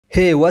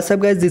Hey, what's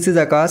up guys, this is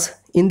Akash.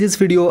 In this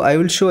video, I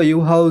will show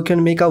you how you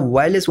can make a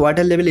wireless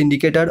water level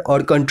indicator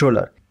or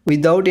controller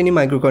without any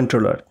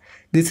microcontroller.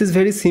 This is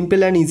very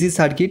simple and easy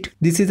circuit.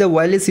 This is a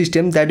wireless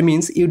system, that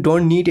means you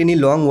don't need any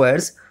long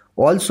wires.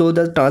 Also,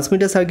 the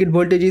transmitter circuit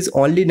voltage is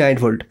only 9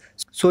 volt,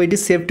 so it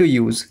is safe to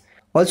use.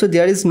 Also,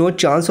 there is no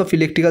chance of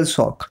electrical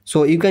shock,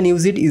 so you can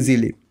use it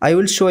easily. I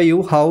will show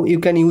you how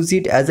you can use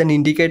it as an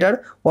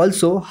indicator,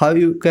 also how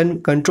you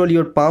can control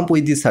your pump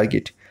with this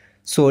circuit.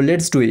 So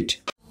let's do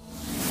it.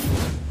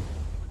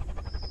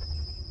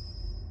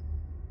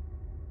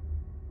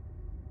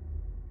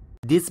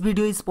 This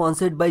video is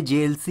sponsored by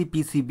JLC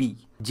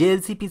PCB.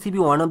 JLC PCB,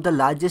 one of the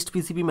largest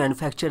PCB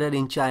manufacturer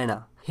in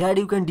China. Here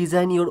you can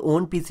design your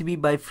own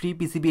PCB by free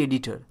PCB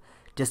editor.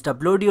 Just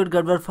upload your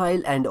Gerber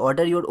file and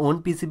order your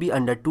own PCB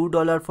under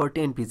 $2 for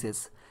 10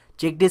 pieces.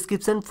 Check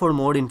description for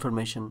more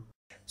information.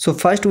 So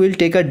first we will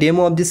take a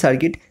demo of the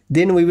circuit,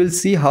 then we will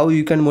see how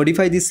you can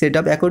modify this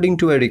setup according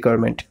to a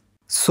requirement.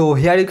 So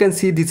here you can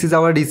see this is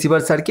our receiver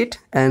circuit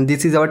and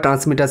this is our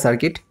transmitter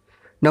circuit.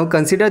 Now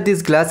consider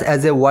this glass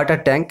as a water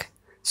tank.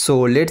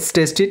 So let's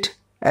test it.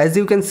 As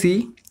you can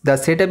see, the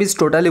setup is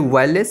totally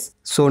wireless.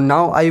 So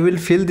now I will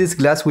fill this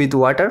glass with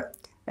water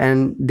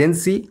and then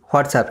see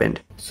what's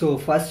happened. So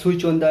first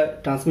switch on the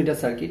transmitter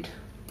circuit.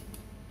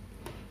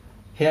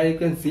 Here you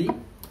can see,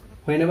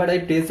 whenever I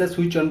press the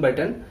switch on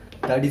button,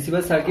 the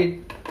receiver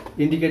circuit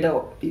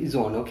indicator is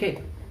on,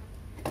 okay?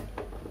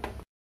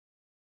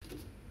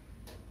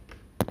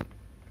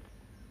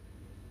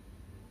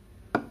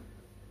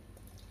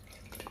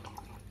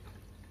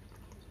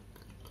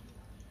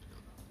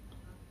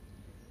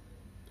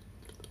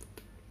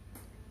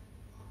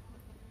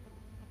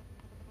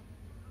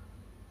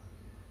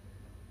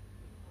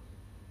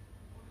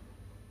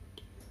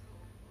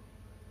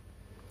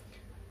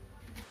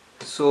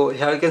 So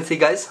here you can see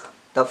guys,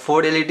 the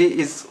 4 LED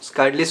is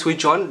currently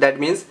switched on. That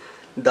means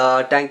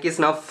the tank is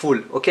now full.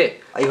 Okay,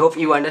 I hope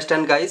you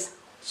understand guys.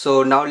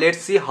 So now let's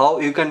see how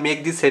you can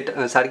make this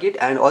circuit,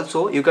 and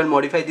also you can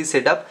modify this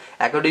setup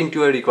according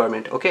to your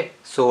requirement. Okay,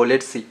 so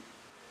let's see.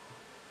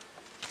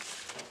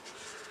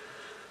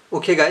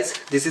 Okay guys,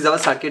 this is our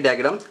circuit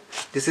diagram.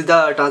 This is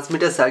the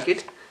transmitter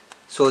circuit.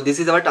 So this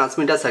is our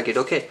transmitter circuit.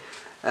 Okay,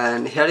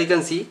 and here you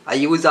can see I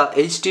use a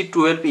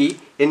HT12E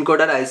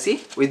encoder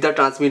IC with the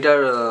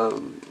transmitter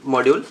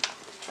module,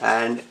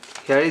 and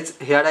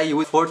here I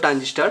use 4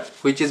 transistor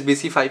which is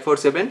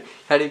BC547.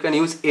 Here you can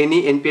use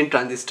any NPN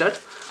transistor,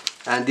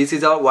 and this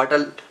is our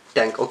water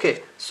tank.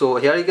 Okay, so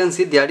here you can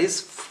see there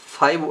is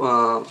 5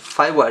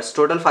 wires,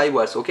 total 5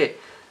 wires. Okay,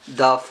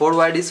 the 4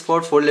 wire is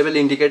for 4 level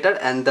indicator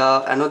and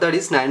the another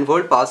is 9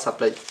 volt power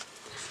supply.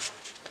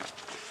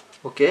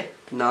 Okay,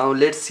 now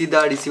let's see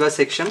the receiver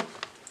section.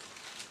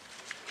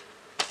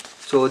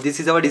 So this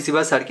is our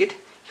receiver circuit.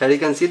 Here you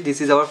can see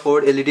this is our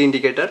 4 LED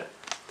indicator.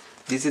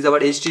 This is our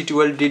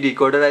HT12D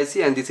decoder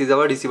IC, and this is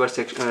our receiver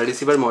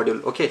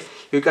module. Okay,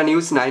 you can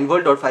use 9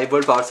 volt or 5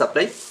 volt power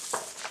supply.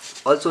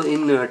 Also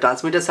in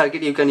transmitter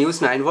circuit you can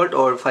use 9 volt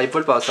or 5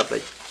 volt power supply.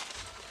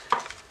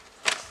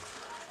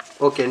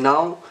 Okay,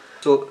 now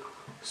so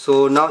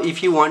now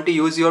if you want to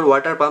use your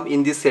water pump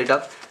in this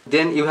setup,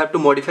 then you have to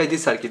modify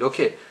this circuit.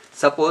 Okay,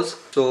 suppose,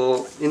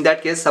 so in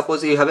that case,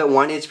 suppose you have a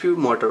 1 HP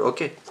motor.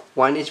 Okay,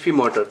 1 HP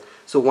motor.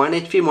 So 1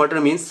 HP motor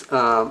means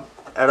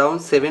around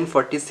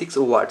 746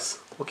 watts.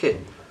 Okay,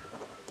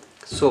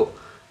 so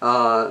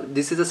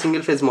this is a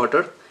single phase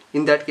motor.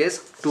 In that case,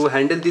 to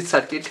handle this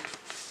circuit,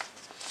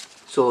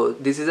 so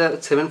this is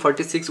a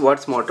 746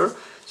 watts motor.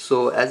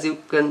 So as you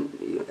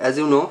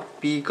know,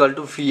 P equal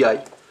to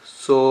VI.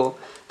 So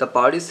the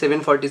power is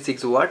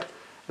 746 watt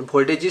and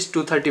voltage is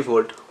 230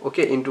 volt.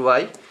 Okay, into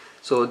I.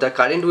 So the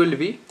current will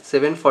be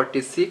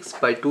 746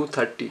 by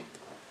 230.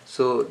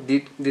 So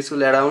this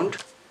will around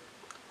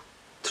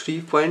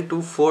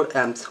 3.24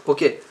 amps.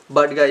 Okay,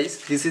 but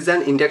guys, this is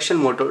an induction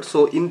motor,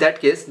 so in that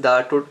case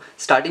the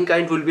starting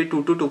current will be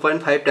 2 to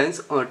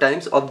 2.5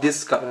 times of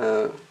this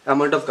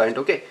amount of current.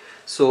 Okay,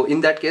 so in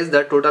that case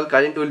the total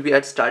current will be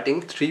at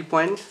starting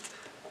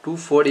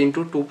 3.24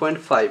 into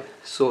 2.5,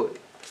 so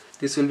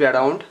this will be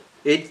around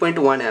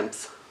 8.1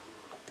 amps.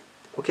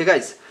 Okay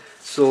guys,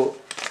 so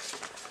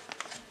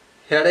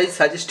here I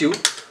suggest you,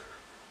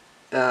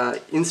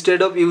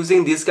 instead of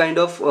using this kind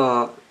of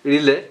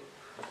relay,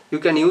 you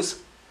can use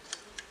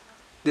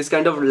this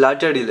kind of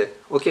larger relay.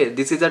 Okay,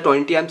 this is a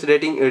 20 amps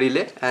rating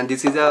relay and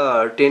this is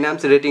a 10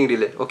 amps rating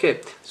relay. Okay,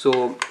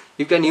 so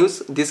you can use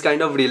this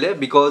kind of relay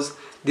because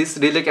this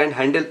relay can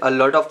handle a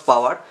lot of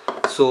power,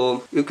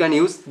 so you can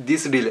use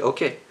this relay.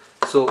 Okay,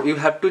 so you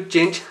have to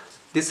change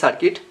this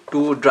circuit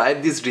to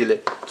drive this relay.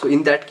 So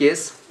in that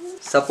case,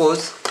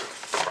 suppose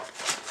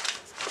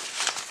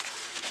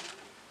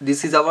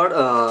this is our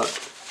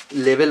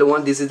level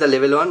 1, this is the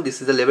level 1, this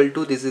is the level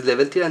 2, this is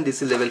level 3, and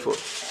this is level 4.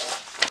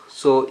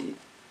 So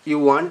you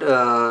want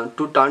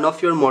to turn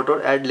off your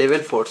motor at level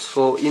 4.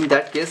 So in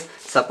that case,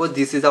 suppose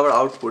this is our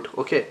output.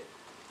 Okay,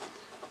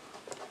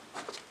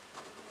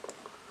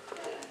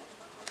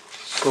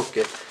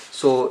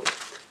 so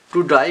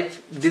to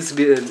drive this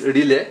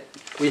relay,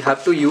 we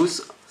have to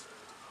use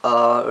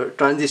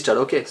transistor.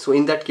 Okay, so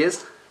in that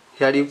case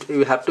here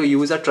you have to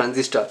use a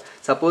transistor.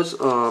 Suppose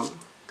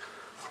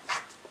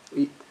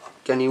we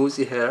can use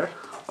here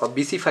a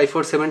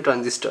BC547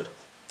 transistor.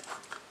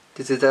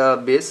 This is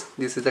the base,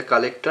 this is the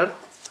collector,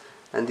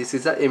 and this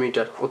is the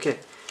emitter. Okay,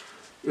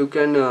 you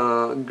can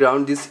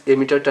ground this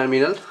emitter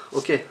terminal.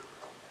 Okay,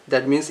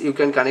 that means you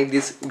can connect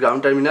this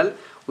ground terminal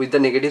with the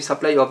negative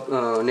supply of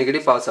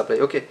negative power supply.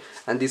 Okay,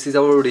 and this is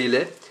our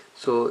relay.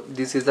 So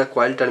this is the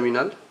coil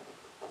terminal,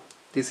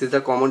 this is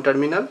the common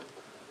terminal,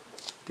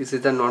 this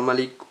is the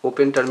normally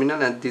open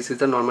terminal, and this is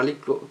the normally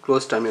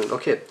closed terminal.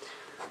 Okay,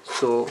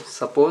 so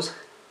suppose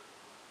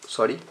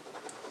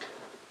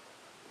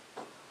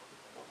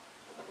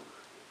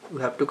you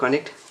have to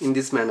connect in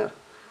this manner.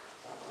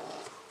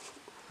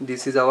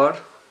 This is our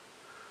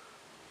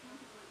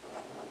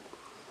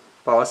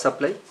power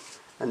supply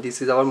and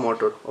this is our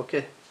motor.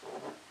 Okay,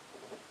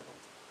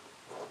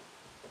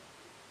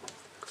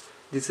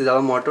 this is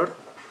our motor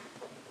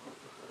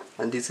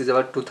and this is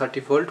our 230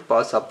 volt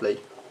power supply.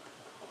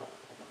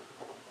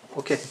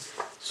 Okay,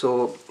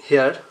 so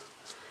here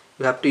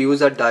you have to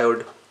use a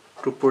diode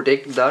to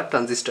protect the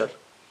transistor.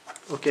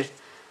 Okay,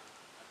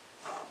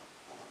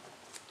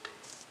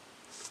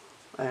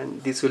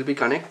 and this will be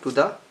connected to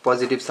the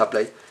positive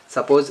supply.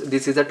 Suppose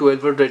this is a 12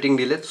 volt rating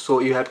relay, so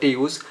you have to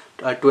use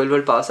a 12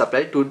 volt power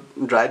supply to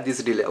drive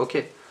this relay.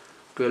 Okay,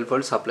 12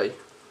 volt supply.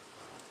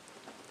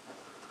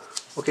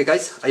 Okay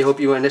guys, I hope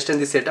you understand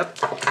this setup.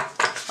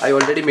 I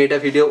already made a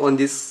video on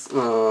this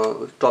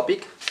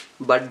topic,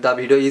 but the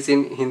video is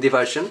in Hindi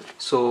version.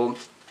 So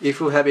if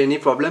you have any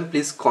problem,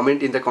 please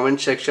comment in the comment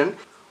section.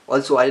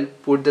 Also I'll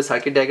put the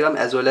circuit diagram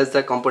as well as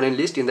the component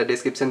list in the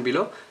description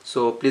below.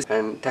 So please,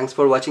 and thanks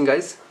for watching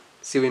guys.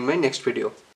 See you in my next video.